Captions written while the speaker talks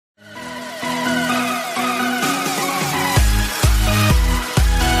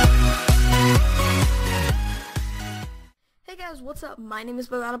Guys, what's up? My name is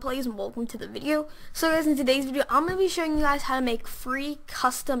Plays and welcome to the video. So guys, in today's video I'm going to be showing you guys how to make free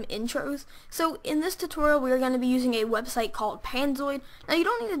custom intros. So in this tutorial we are going to be using a website called Panzoid. Now you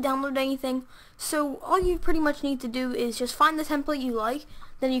don't need to download anything, so all you pretty much need to do is just find the template you like,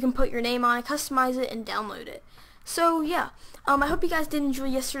 then you can put your name on it, customize it, and download it. So yeah, I hope you guys did enjoy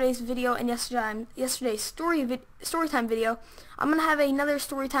yesterday's video and yesterday's storytime video. I'm going to have another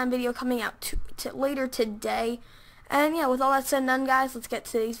storytime video coming out later today. And yeah, with all that said and done, guys, let's get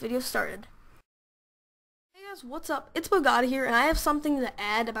today's video started. Hey guys, what's up? It's Bogata here, and I have something to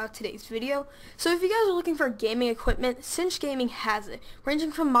add about today's video. So if you guys are looking for gaming equipment, Cinch Gaming has it.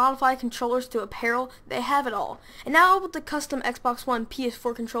 Ranging from modified controllers to apparel, they have it all. And now with the custom Xbox One,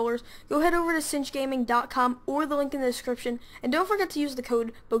 PS4 controllers, go head over to cinchgaming.com or the link in the description, and don't forget to use the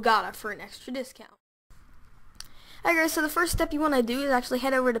code Bogata for an extra discount. Alright guys, so the first step you want to do is actually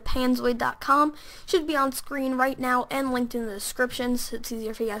head over to panzoid.com. Should be on screen right now and linked in the description so it's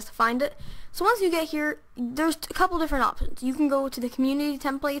easier for you guys to find it. So once you get here, there's a couple different options. You can go to the community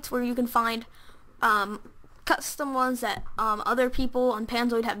templates where you can find custom ones that other people on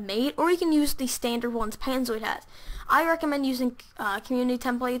Panzoid have made, or you can use the standard ones Panzoid has. I recommend using community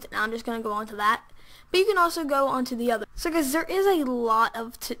templates, and I'm just going to go on to that. But you can also go on to the other. So guys, there is a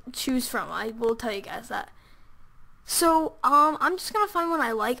lot to choose from. I will tell you guys that. So, I'm just going to find one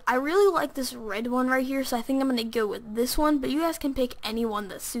I like. I really like this red one right here, so I think I'm going to go with this one, but you guys can pick any one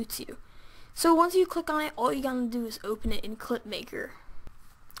that suits you. So once you click on it, all you got to do is open it in Clipmaker.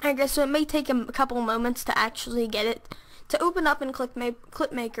 Alright guys, so it may take a couple moments to actually get it to open up in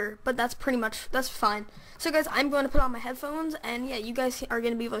Clipmaker, but that's fine. So guys, I'm going to put on my headphones, and yeah, you guys are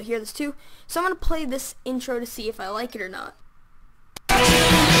going to be able to hear this too. So I'm going to play this intro to see if I like it or not.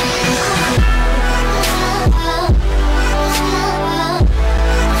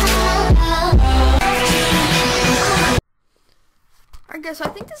 Alright guys, so I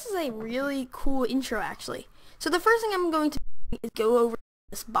think this is a really cool intro actually. So the first thing I'm going to do is go over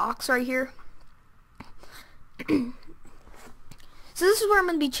this box right here. So this is where I'm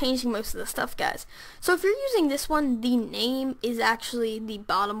going to be changing most of the stuff, guys. So if you're using this one, the name is actually the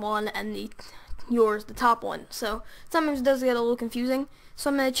bottom one and the top one. So sometimes it does get a little confusing. So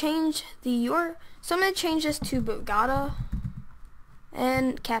I'm going to change this to Bogata,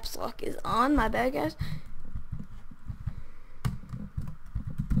 and caps lock is on. My bad, guys.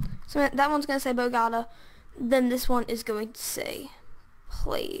 So that one's going to say Bogata, then this one is going to say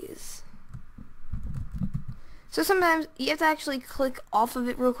Plays. So sometimes you have to actually click off of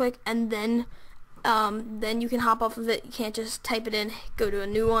it real quick, and then you can hop off of it. You can't just type it in, go to a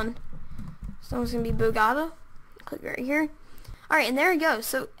new one. So it's going to be Bogata. Click right here. Alright, and there we go.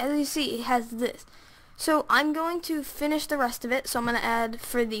 So as you see, it has this. So I'm going to finish the rest of it. So I'm going to add,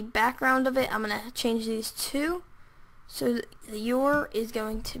 for the background of it, I'm going to change these two. So the your is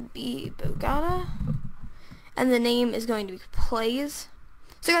going to be Bogata, and the name is going to be Plays.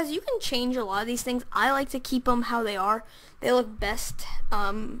 So guys, you can change a lot of these things. I like to keep them how they are. They look best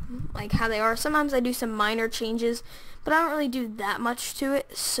like how they are. Sometimes I do some minor changes, but I don't really do that much to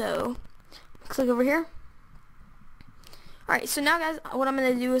it. So click over here. Alright, so now guys, what I'm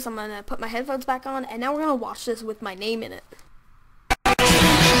going to do is I'm going to put my headphones back on, and now we're going to watch this with my name in it.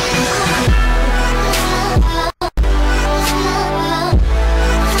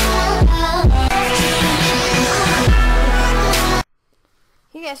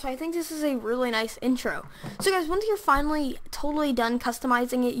 Yeah, so I think this is a really nice intro. So guys, once you're finally totally done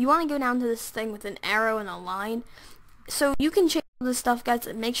customizing it, you want to go down to this thing with an arrow and a line. So you can change this stuff, guys,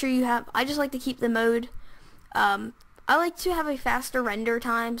 and make sure you have, I just like to keep the mode, I like to have a faster render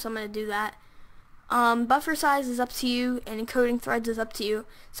time, so I'm going to do that. Buffer size is up to you, and encoding threads is up to you.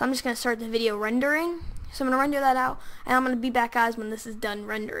 So I'm just going to start the video rendering. So I'm going to render that out, and I'm going to be back, guys, when this is done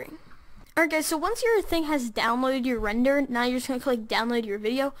rendering. Alright guys, so once your thing has downloaded your render, now you're just going to click download your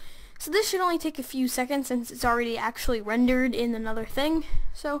video. So this should only take a few seconds since it's already actually rendered in another thing.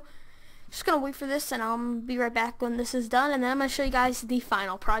 So just going to wait for this, and I'll be right back when this is done, and then I'm going to show you guys the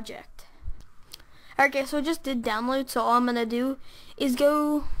final project. Alright guys, so I just did download, so all I'm going to do is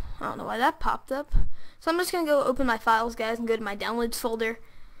go, I don't know why that popped up. So I'm just going to go open my files, guys, and go to my downloads folder.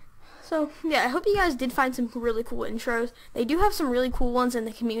 So, yeah, I hope you guys did find some really cool intros. They do have some really cool ones in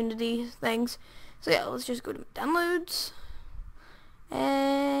the community things. So, yeah, let's just go to downloads. And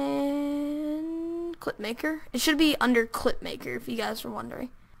Clipmaker. It should be under Clipmaker, if you guys were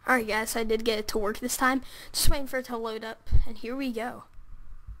wondering. Alright, guys, I did get it to work this time. Just waiting for it to load up. And here we go.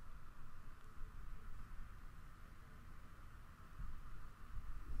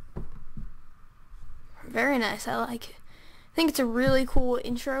 Very nice. I like it. I think it's a really cool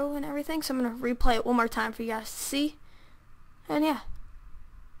intro and everything, so I'm going to replay it one more time for you guys to see. And yeah.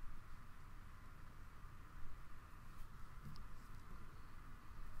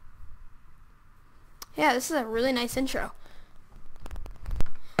 Yeah, this is a really nice intro.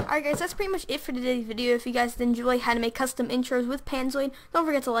 Alright guys, that's pretty much it for today's video. If you guys enjoy how to make custom intros with Panzoid, don't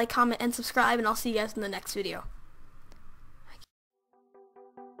forget to like, comment, and subscribe, and I'll see you guys in the next video.